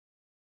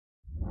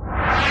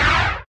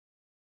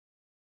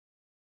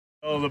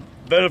Well, the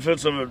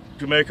benefits of a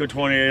Gomaco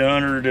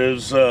 2800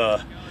 is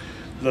the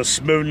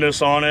smoothness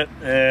on it,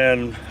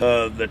 and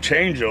the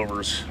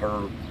changeovers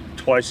are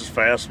twice as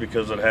fast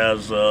because it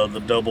has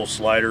the double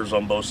sliders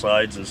on both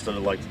sides instead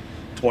of like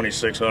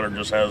 2600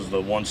 just has the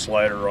one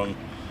slider on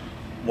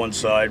one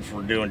side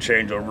for doing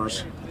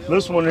changeovers.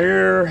 This one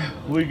here,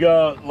 we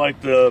got like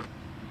the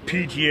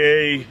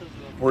PTA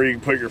where you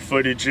can put your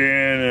footage in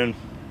and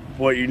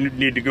what you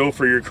need to go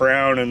for your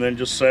crown, and then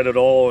just set it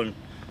all, and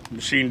the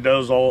machine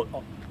does all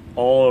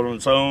on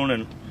its own,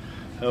 and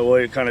that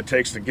way it kind of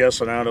takes the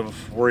guessing out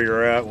of where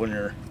you're at when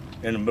you're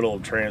in the middle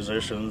of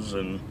transitions.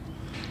 And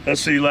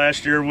let's see,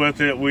 last year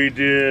with it we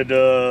did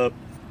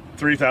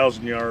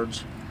 3,000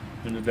 yards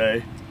in a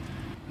day.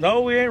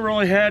 No, we ain't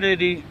really had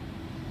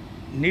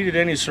needed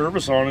any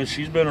service on it.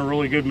 She's been a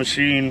really good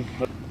machine,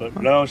 but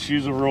no,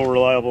 she's a real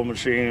reliable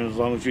machine. As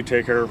long as you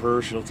take care of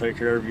her, she'll take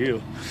care of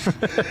you.